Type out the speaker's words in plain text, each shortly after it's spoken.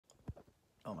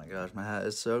Oh my gosh, my hat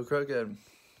is so crooked.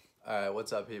 Alright,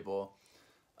 what's up, people?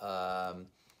 Um,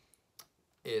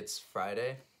 it's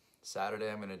Friday.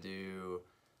 Saturday, I'm gonna do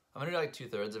like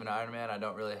 2/3 of an Ironman. I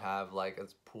don't really have like a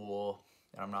pool,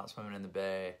 and I'm not swimming in the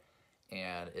bay,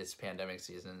 and it's pandemic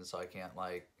season, so I can't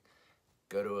like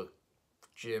go to a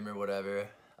gym or whatever.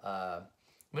 I'm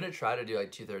gonna try to do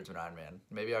like 2/3 of an Ironman.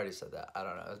 Maybe I already said that. I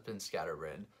don't know. It's been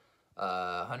scatterbrained.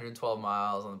 112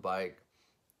 miles on the bike.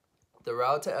 The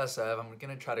route to SF, I'm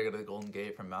gonna try to go to the Golden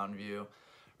Gate from Mountain View.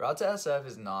 Route to SF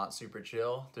is not super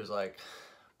chill. There's like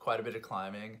quite a bit of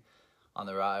climbing on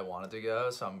the route I wanted to go,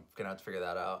 so I'm gonna have to figure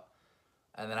that out.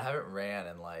 And then I haven't ran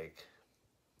in like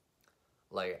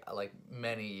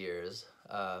many years.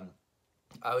 I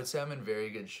would say I'm in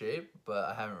very good shape, but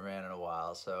I haven't ran in a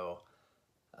while, so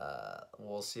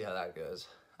we'll see how that goes.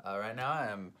 Right now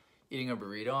I am eating a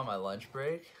burrito on my lunch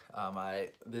break.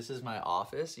 This is my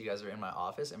office. You guys are in my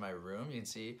office, in my room. You can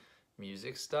see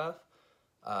music stuff.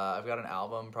 I've got an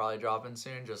album probably dropping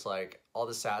soon, just like all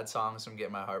the sad songs from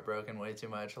getting my heart broken way too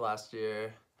much last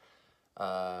year.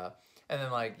 And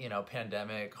then like, you know,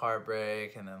 pandemic,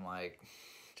 heartbreak, and then like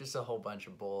just a whole bunch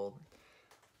of bull,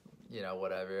 you know,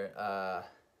 whatever.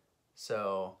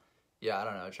 So yeah, I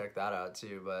don't know, check that out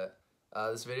too, but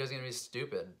this video is gonna be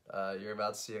stupid. You're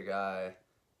about to see a guy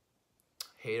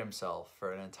hate himself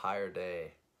for an entire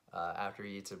day after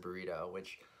he eats a burrito,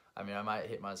 which, I mean, I might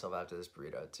hate myself after this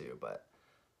burrito too, but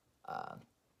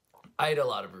I eat a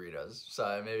lot of burritos,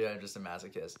 so maybe I'm just a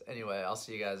masochist. Anyway, I'll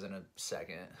see you guys in a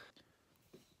second.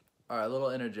 All right, little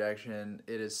interjection.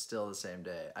 It is still the same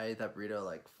day. I ate that burrito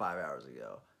like 5 hours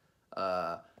ago.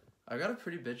 I got a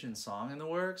pretty bitchin' song in the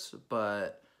works,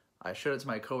 but I showed it to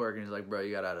my coworker and he's like, bro,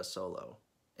 you gotta add a solo.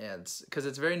 And because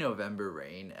it's very November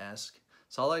Rain-esque.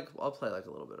 So I'll play like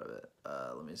a little bit of it.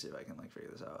 Let me see if I can like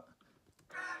figure this out.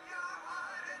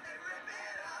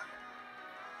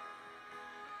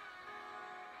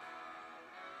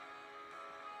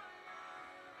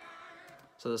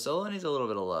 So the solo needs a little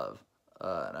bit of love.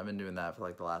 And I've been doing that for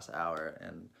like the last hour,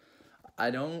 and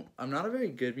I'm not a very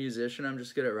good musician. I'm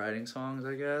just good at writing songs,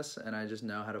 I guess, and I just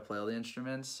know how to play all the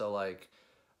instruments. So like,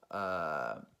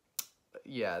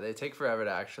 yeah, they take forever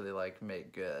to actually like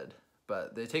make good,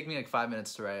 but they take me like 5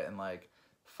 minutes to write and like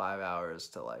 5 hours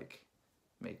to like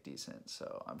make decent.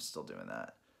 So I'm still doing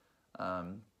that.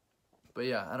 But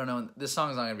yeah, I don't know. This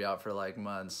song's not gonna be out for like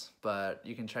months, but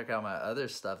you can check out my other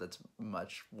stuff that's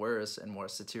much worse and more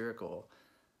satirical.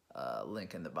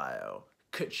 Link in the bio.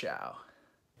 Ka-chow.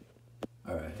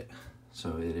 Alright,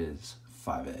 so it is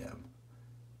 5 a.m.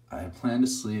 I plan to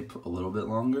sleep a little bit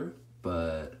longer,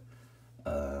 but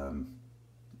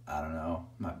I don't know.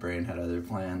 My brain had other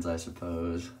plans, I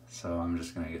suppose, so I'm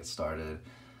just gonna get started.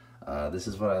 This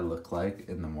is what I look like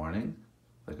in the morning,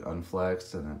 like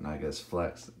unflexed, and then I guess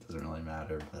flexed. It doesn't really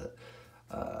matter, but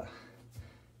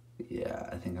yeah,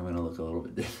 I think I'm gonna look a little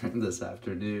bit different this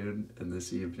afternoon and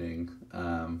this evening,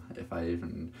 if I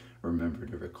even remember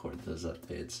to record those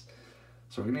updates.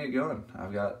 So we're gonna get going.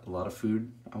 I've got a lot of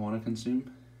food I want to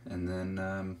consume, and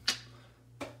then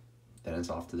it's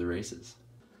off to the races.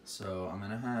 So I'm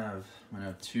gonna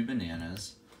have 2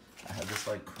 bananas. I have this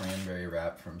like cranberry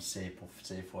wrap from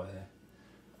Safeway.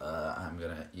 I'm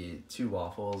gonna eat 2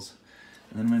 waffles,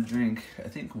 and then I'm gonna drink, I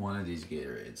think, 1 of these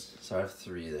Gatorades. So I have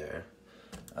 3 there.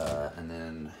 And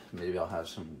then maybe I'll have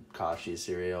some kashi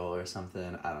cereal or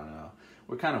something. I don't know.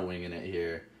 We're kind of winging it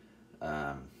here.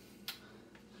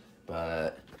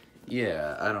 But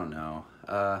yeah, I don't know.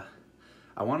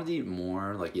 I wanted to eat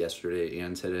more like yesterday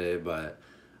and today, but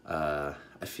I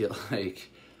feel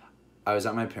like I was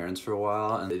at my parents for a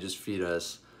while and they just feed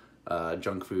us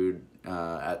junk food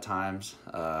at times,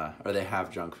 or they have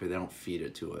junk food. They don't feed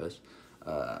it to us.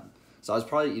 So I was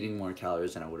probably eating more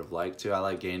calories than I would have liked to. I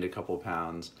like gained a couple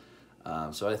pounds.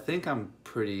 So I think I'm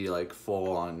pretty like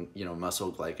full on, you know,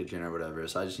 muscle glycogen or whatever.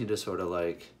 So I just need to sort of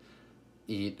like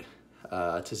eat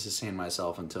to sustain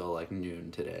myself until like noon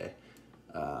today.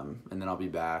 And then I'll be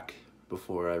back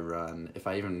before I run, if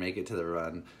I even make it to the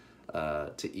run,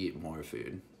 to eat more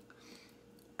food.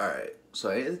 Alright,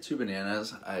 so I ate the 2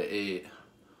 bananas. I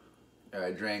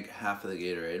drank half of the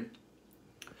Gatorade.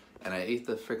 And I ate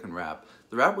the freaking wrap.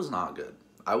 The wrap was not good.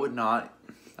 I would not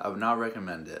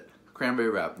recommend it. Cranberry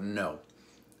wrap, no.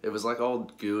 It was like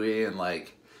all gooey and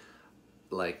like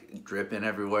dripping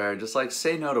everywhere. Just like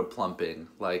say no to plumping.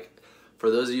 Like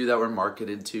for those of you that were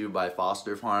marketed to by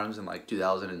Foster Farms in like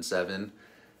 2007,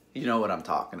 you know what I'm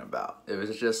talking about. It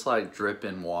was just like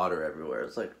dripping water everywhere.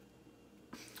 It's like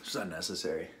just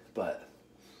unnecessary. But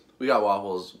we got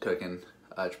waffles cooking.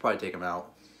 I should probably take them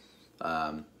out.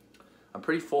 I'm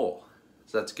pretty full,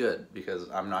 so that's good because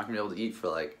I'm not gonna be able to eat for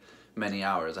like many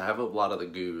hours. I have a lot of the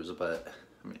goos, but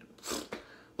I mean,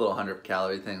 little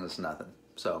 100-calorie thing, that's nothing.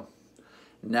 So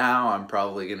now I'm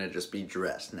probably gonna just be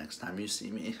dressed next time you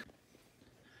see me.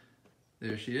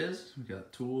 There she is. We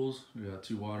got tools, we got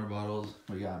 2 water bottles,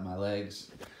 we got my legs,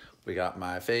 we got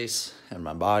my face and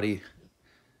my body,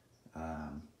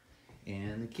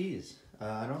 and the keys.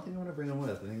 I don't think I'm gonna bring them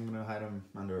with. I think I'm gonna hide them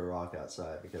under a rock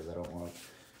outside because I don't want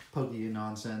pokey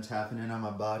nonsense happening on my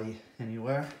body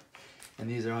anywhere. And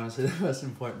these are honestly the most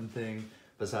important thing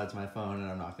besides my phone,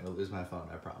 and I'm not gonna lose my phone,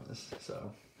 I promise.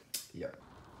 So, yep.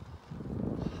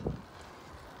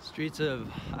 Streets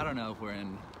of, I don't know if we're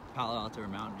in Palo Alto or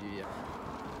Mountain View yet.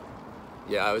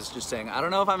 Yeah, I was just saying, I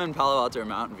don't know if I'm in Palo Alto or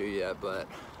Mountain View yet, but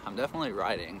I'm definitely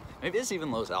riding. Maybe it's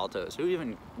even Los Altos. Who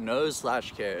even knows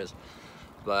 / cares?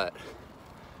 But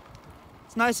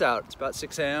it's nice out. It's about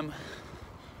 6 a.m.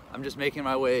 I'm just making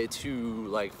my way to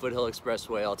like Foothill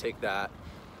Expressway. I'll take that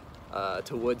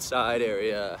to Woodside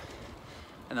area,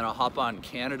 and then I'll hop on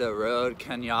Canada Road,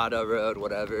 Kenyatta Road,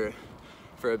 whatever,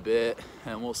 for a bit,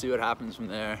 and we'll see what happens from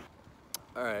there.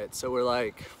 All right, so we're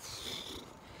like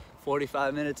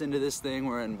 45 minutes into this thing.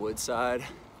 We're in Woodside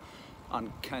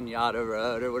on Kenyatta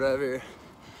Road or whatever.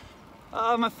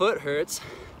 My foot hurts.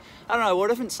 I don't know, I wore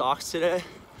different socks today.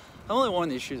 I've only worn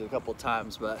these shoes a couple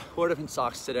times, but wore different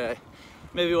socks today.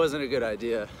 Maybe it wasn't a good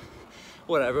idea.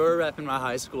 Whatever, we're repping my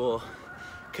high school.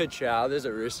 Ka-chow, there's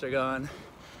a rooster going.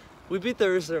 We beat the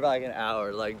rooster by like an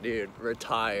hour, like dude,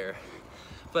 retire.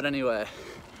 But anyway,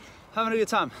 having a good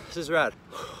time, this is rad.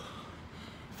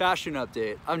 Fashion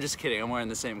update, I'm just kidding, I'm wearing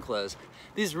the same clothes.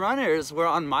 These runners were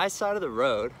on my side of the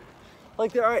road,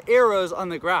 like there are arrows on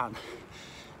the ground.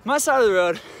 My side of the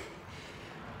road,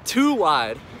 too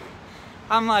wide.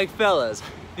 I'm like, fellas,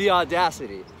 the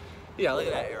audacity. Yeah, look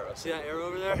at that arrow. See that arrow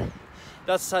over there?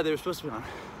 That's the side they were supposed to be on.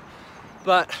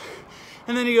 But,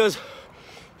 and then he goes,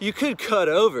 you could cut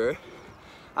over.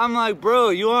 I'm like, bro,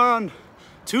 you are on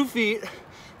 2 feet.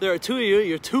 There are 2 of you,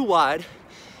 you're too wide.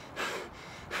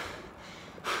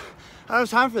 I don't have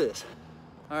time for this.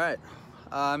 All right,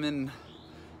 I'm in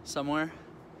somewhere.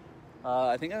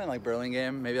 I think I'm in like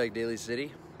Burlingame, maybe like Daly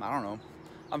City. I don't know.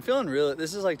 I'm feeling real,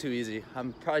 this is like too easy.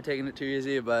 I'm probably taking it too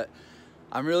easy, but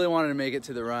I'm really wanting to make it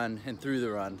to the run and through the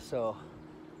run. So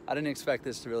I didn't expect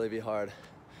this to really be hard.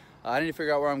 I need to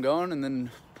figure out where I'm going and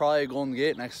then probably Golden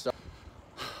Gate next stop.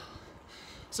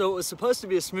 So it was supposed to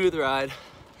be a smooth ride.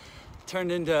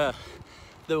 Turned into,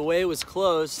 the way was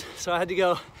closed. So I had to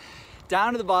go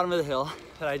down to the bottom of the hill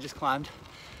that I just climbed,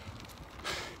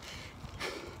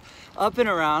 up and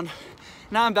around.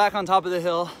 Now I'm back on top of the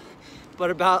hill, but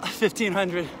about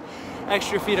 1,500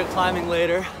 extra feet of climbing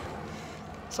later.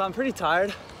 So I'm pretty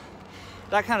tired.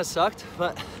 That kind of sucked,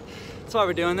 but that's why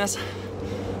we're doing this.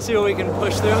 See what we can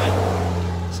push through.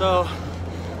 So,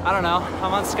 I don't know,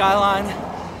 I'm on Skyline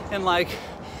and like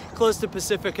close to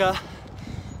Pacifica,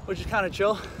 which is kind of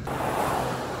chill.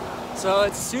 So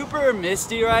it's super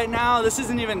misty right now. This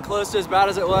isn't even close to as bad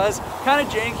as it was. Kind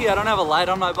of janky, I don't have a light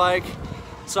on my bike.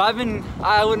 So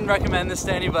I wouldn't recommend this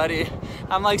to anybody.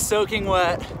 I'm like soaking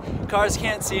wet, cars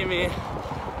can't see me,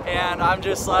 and I'm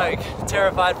just like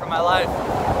terrified for my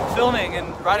life, filming and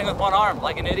riding with one arm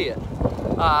like an idiot.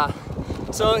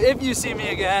 So if you see me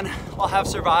again, I'll have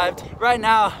survived. Right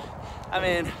now, I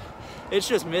mean, it's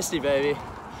just misty, baby.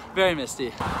 Very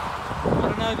misty. I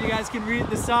don't know if you guys can read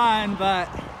the sign, but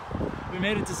we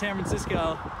made it to San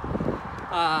Francisco.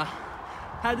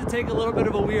 Had to take a little bit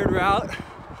of a weird route,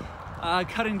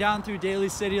 cutting down through Daly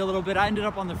City a little bit. I ended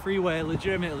up on the freeway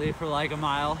legitimately for like a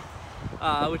mile,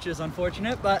 which is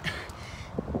unfortunate, but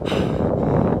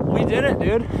we did it,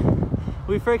 dude.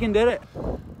 We freaking did it.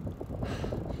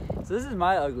 So this is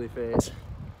my ugly face,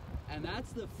 and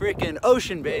that's the freaking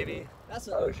ocean, baby. That's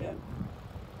the ocean.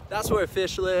 That's where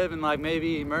fish live and like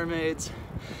maybe mermaids.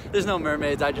 There's no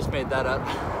mermaids, I just made that up.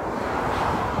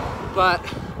 But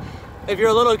if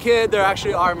you're a little kid, there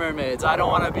actually are mermaids. I don't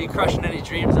want to be crushing any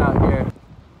dreams out here.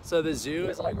 So the zoo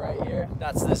is like right here.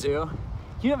 That's the zoo.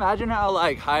 Can you imagine how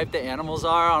like hyped the animals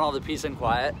are on all the peace and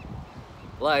quiet?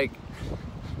 Like,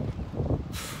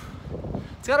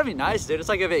 it's gotta be nice, dude. It's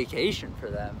like a vacation for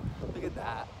them. Look at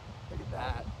that. Look at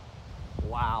that.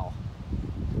 Wow.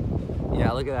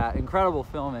 Yeah, look at that. Incredible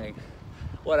filming.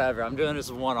 Whatever, I'm doing this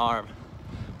with one arm.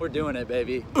 We're doing it,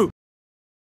 baby. Ooh.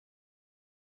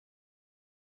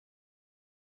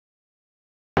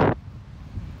 We're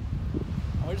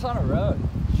just on a road.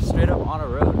 Just straight up on a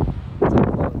road. It's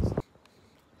like closed. A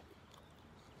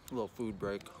little food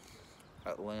break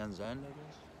at Land's End, I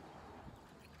guess.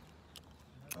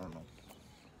 I don't know.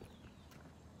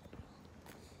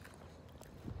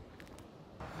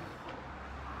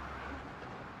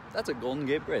 That's a Golden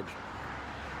Gate Bridge.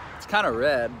 It's kind of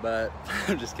red, but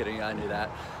I'm just kidding, I knew that.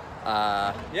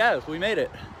 Yeah, we made it.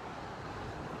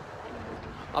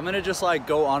 I'm gonna just like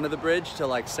go onto the bridge to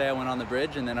like say I went on the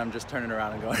bridge, and then I'm just turning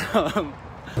around and going home.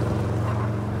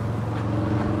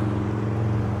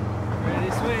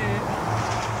 Pretty sweet.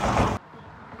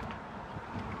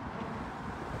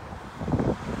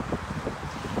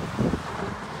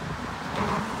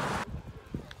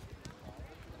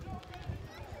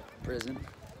 Prison.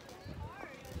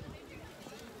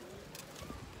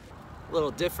 A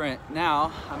little different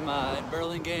now. I'm in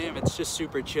Burlingame. It's just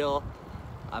super chill.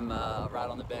 I'm right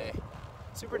on the bay.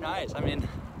 Super nice. I mean,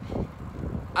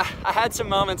 I had some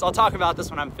moments. I'll talk about this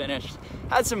when I'm finished.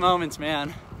 Had some moments,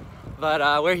 man. But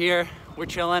we're here. We're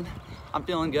chilling. I'm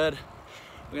feeling good.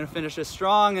 We're gonna finish this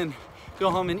strong and go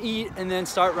home and eat, and then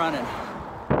start running.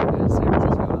 There's San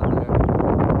Francisco out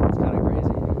there. It's kind of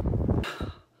crazy.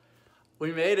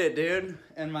 We made it, dude.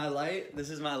 And my light, this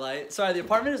is my light. Sorry, the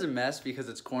apartment is a mess because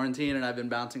it's quarantine and I've been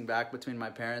bouncing back between my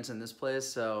parents and this place,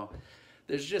 so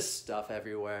there's just stuff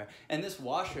everywhere. And this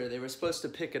washer, they were supposed to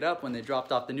pick it up when they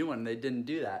dropped off the new one, and they didn't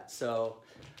do that. So,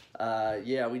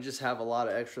 yeah, we just have a lot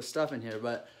of extra stuff in here.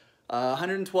 But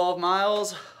 112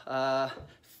 miles,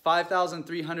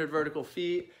 5,300 vertical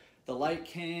feet. The light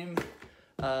came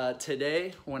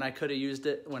today when I could have used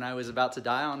it when I was about to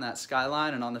die on that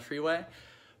skyline and on the freeway.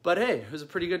 But hey, it was a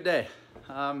pretty good day.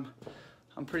 I'm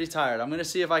pretty tired. I'm gonna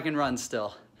see if I can run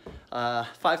still.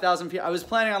 5,000 feet, I was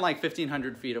planning on like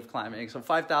 1,500 feet of climbing, so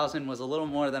 5,000 was a little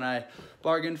more than I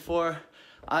bargained for.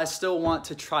 I still want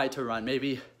to try to run,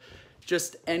 maybe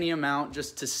just any amount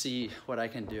just to see what I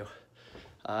can do.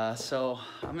 So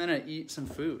I'm gonna eat some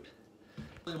food.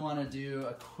 I want to do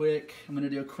a quick, I'm gonna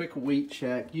do a quick weight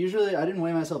check. Usually, I didn't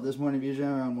weigh myself this morning, usually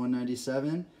I'm around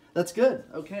 197. That's good,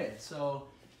 okay, so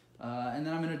and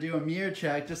then I'm gonna do a mirror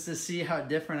check just to see how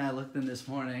different I look than this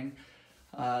morning.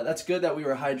 That's good that we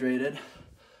were hydrated.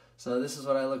 So this is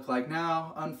what I look like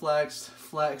now, unflexed,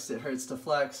 flexed, it hurts to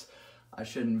flex. I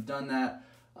shouldn't have done that.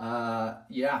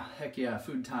 Yeah, heck yeah,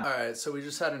 food time. All right, so we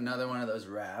just had another one of those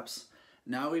wraps.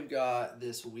 Now we've got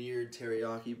this weird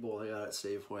teriyaki bowl I got at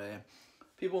Safeway.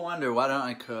 People wonder, why don't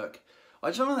I cook? Well,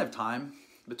 I just don't have time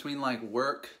between like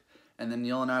work, and then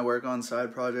Neil and I work on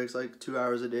side projects like 2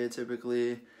 hours a day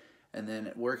typically, and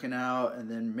then working out, and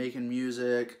then making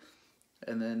music,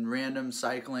 and then random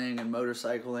cycling and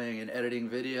motorcycling and editing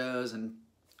videos and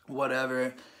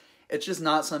whatever. It's just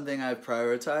not something I've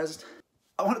prioritized.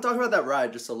 I want to talk about that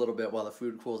ride just a little bit while the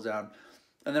food cools down,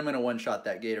 and then I'm going to one-shot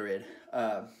that Gatorade.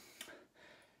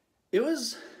 It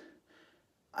was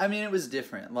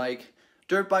different. Like,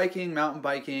 dirt biking, mountain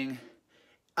biking,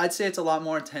 I'd say it's a lot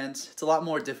more intense. It's a lot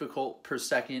more difficult per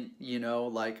second, you know,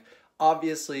 like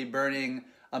obviously burning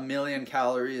 1,000,000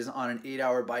 calories on an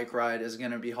 8-hour bike ride is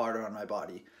going to be harder on my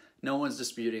body. No one's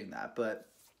disputing that, but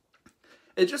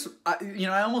it just,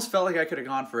 I almost felt like I could have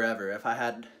gone forever if I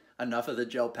had enough of the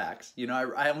gel packs. You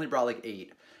know, I only brought like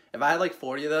 8. If I had like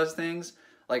 40 of those things,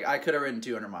 like I could have ridden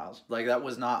 200 miles. Like that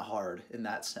was not hard in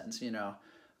that sense, you know.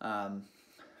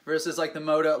 Versus like the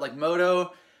moto,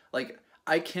 like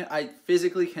I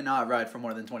physically cannot ride for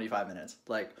more than 25 minutes.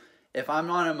 Like if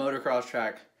I'm on a motocross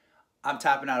track, I'm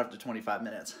tapping out after 25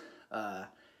 minutes.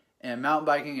 And mountain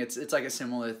biking, it's like a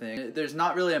similar thing. There's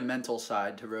not really a mental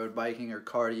side to road biking or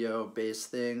cardio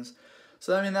based things.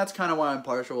 So I mean, that's kind of why I'm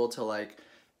partial to like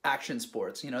action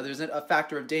sports. You know, there's a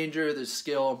factor of danger, there's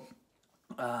skill,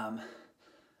 and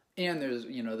there's,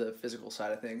 you know, the physical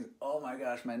side of things. Oh my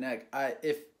gosh, my neck. I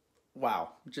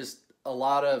just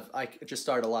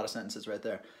started a lot of sentences right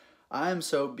there. I'm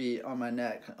so beat on my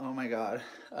neck. Oh my God.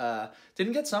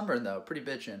 Didn't get sunburned though, pretty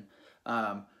bitchin'.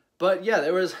 But yeah,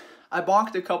 I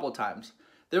bonked a couple times.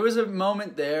 There was a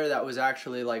moment there that was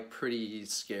actually like pretty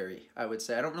scary, I would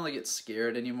say. I don't really get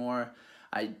scared anymore.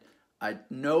 I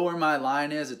know where my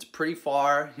line is. It's pretty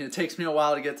far. It takes me a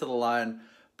while to get to the line,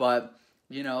 but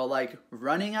you know, like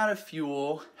running out of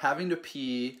fuel, having to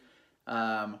pee,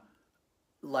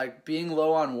 like being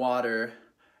low on water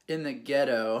in the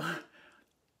ghetto,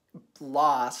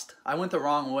 lost. I went the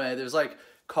wrong way. There's like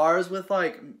cars with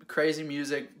like crazy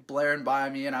music blaring by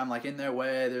me and I'm like in their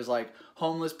way. There's like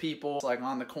homeless people like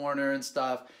on the corner and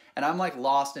stuff. And I'm like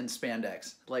lost in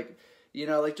spandex. Like, you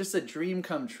know, like just a dream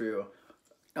come true.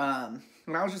 And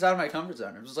I was just out of my comfort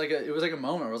zone. It was like a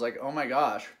moment. I was like, oh my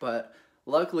gosh. But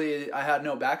luckily I had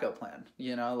no backup plan,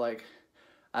 you know, like,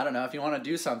 I don't know, if you want to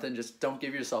do something, just don't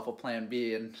give yourself a plan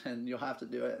B and you'll have to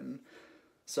do it. And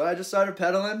so I just started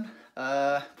pedaling,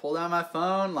 pulled out my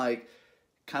phone, like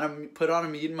kind of put on a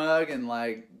mead mug and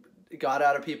like got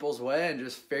out of people's way and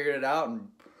just figured it out and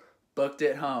booked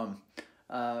it home.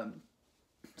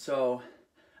 So,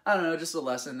 I don't know, just a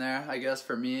lesson there, I guess,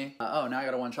 for me. Oh, now I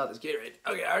gotta one-shot this Gatorade.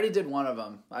 Okay, I already did one of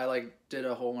them. I, like, did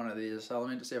a whole one of these. So let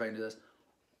me just see if I can do this.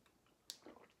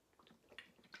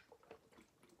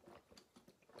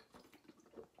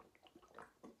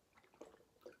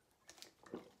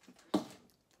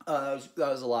 That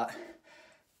was a lot.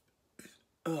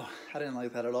 Oh, I didn't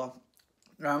like that at all. All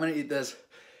right, I'm gonna eat this.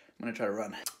 I'm gonna try to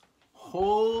run.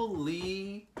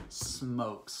 Holy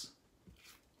smokes.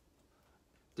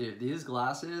 Dude, these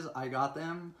glasses, I got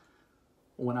them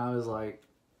when I was like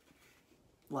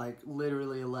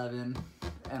literally 11,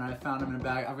 and I found them in a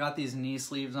bag. I've got these knee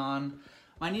sleeves on.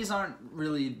 My knees aren't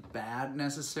really bad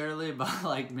necessarily, but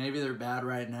like maybe they're bad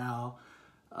right now.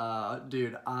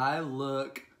 Dude, I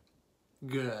look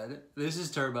good. This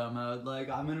is turbo mode. Like,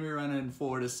 I'm gonna be running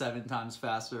 4 to 7 times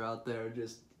faster out there,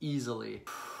 just easily.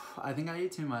 I think I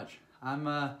ate too much. I'm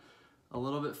a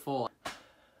little bit full.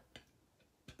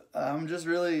 I'm just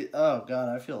really, oh God,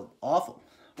 I feel awful.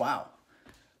 Wow.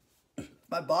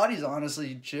 My body's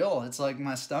honestly chill. It's like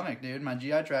my stomach, dude. My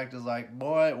GI tract is like,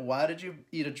 boy, why did you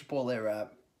eat a Chipotle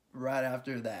wrap right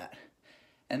after that?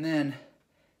 And then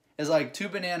it's like 2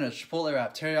 bananas, Chipotle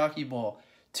wrap, teriyaki bowl,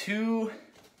 2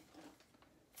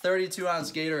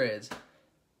 32-ounce Gatorades,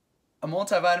 a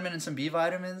multivitamin and some B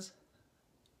vitamins.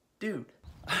 Dude.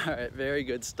 All right, very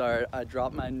good start. I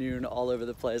dropped my noon all over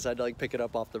the place. I had to like pick it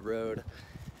up off the road.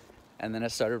 And then I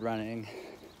started running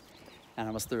and I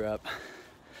almost threw up.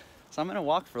 So I'm gonna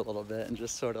walk for a little bit and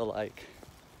just sort of like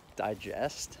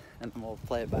digest, and then we'll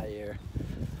play it by ear.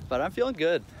 But I'm feeling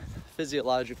good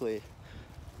physiologically.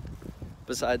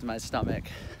 Besides my stomach,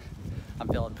 I'm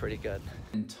feeling pretty good.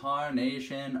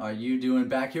 Tarnation, are you doing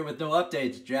back here with no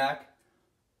updates, Jack?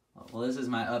 Well, this is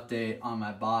my update on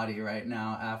my body right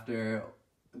now after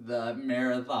the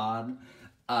marathon.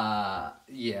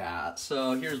 Yeah,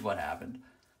 so here's what happened.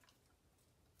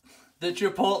 The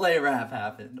Chipotle wrap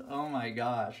happened. Oh my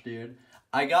gosh, dude.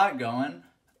 I got going.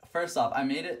 First off, I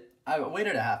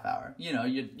waited a half hour. You know,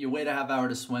 you wait a half hour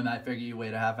to swim. I figure you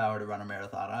wait a half hour to run a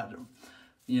marathon.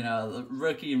 You know,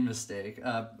 rookie mistake.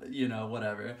 You know,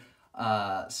 whatever.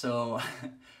 So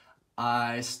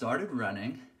I started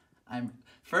running.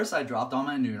 First I dropped all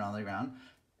my noon on the ground.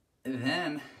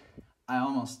 Then I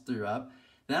almost threw up.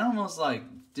 Then I almost like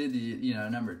did the, you know,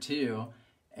 number 2.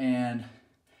 And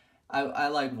I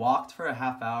like walked for a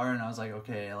half hour and I was like,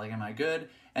 okay, like, am I good?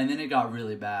 And then it got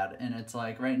really bad. And it's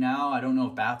like, right now, I don't know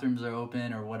if bathrooms are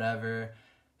open or whatever.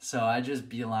 So I just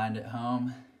beelined it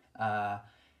home,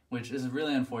 which is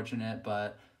really unfortunate.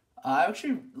 But I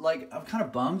actually, like, I'm kind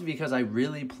of bummed because I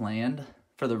really planned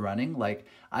for the running. Like,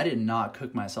 I did not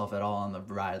cook myself at all on the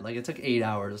ride. Like, it took 8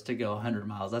 hours to go 100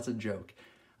 miles. That's a joke.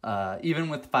 Even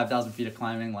with 5,000 feet of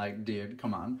climbing, like, dude,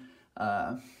 come on.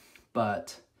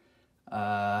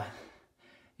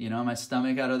 You know, my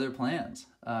stomach had other plans,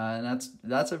 and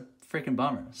that's a freaking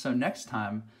bummer. So next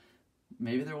time,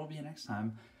 maybe there will be a next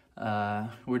time,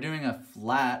 we're doing a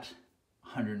flat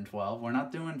 112. We're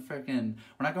not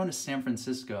going to San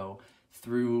Francisco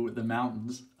through the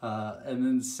mountains. And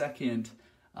then second,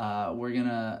 we're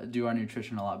gonna do our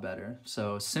nutrition a lot better.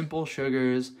 So simple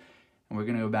sugars, and we're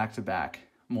gonna go back to back,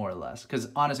 more or less. Because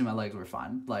honestly, my legs were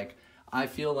fine. Like, I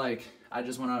feel like I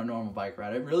just went on a normal bike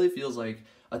ride. It really feels like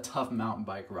a tough mountain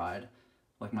bike ride.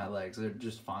 Like, my legs, they're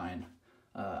just fine.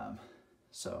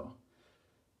 So,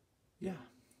 yeah.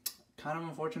 Kind of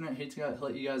unfortunate. Hate to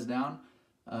let you guys down.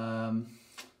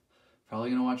 Probably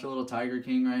gonna watch a little Tiger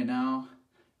King right now.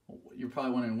 You're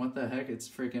probably wondering, what the heck? It's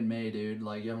freaking May, dude.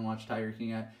 Like, you haven't watched Tiger King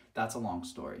yet? That's a long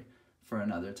story for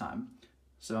another time.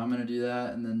 So I'm gonna do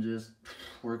that and then just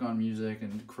work on music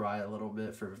and cry a little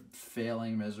bit for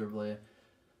failing miserably.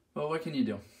 But what can you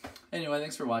do? Anyway,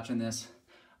 thanks for watching this.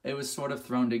 It was sort of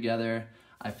thrown together.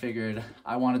 I figured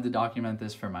I wanted to document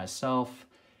this for myself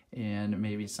and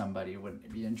maybe somebody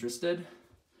would be interested.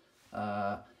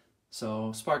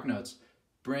 So Spark Notes.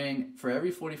 For every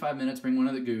 45 minutes, bring one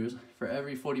of the goos. For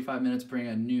every 45 minutes, bring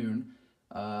a noon.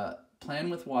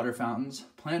 Plan with water fountains.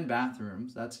 Plan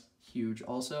bathrooms. That's huge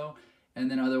also. And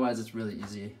then otherwise, it's really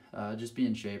easy. Just be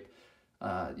in shape.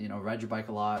 You know, ride your bike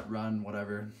a lot, run,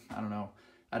 whatever. I don't know.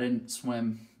 I didn't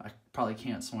swim. I probably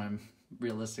can't swim.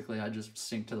 Realistically, I just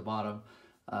sink to the bottom.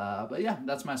 But yeah,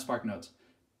 that's my Spark Notes.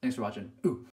 Thanks for watching. Ooh.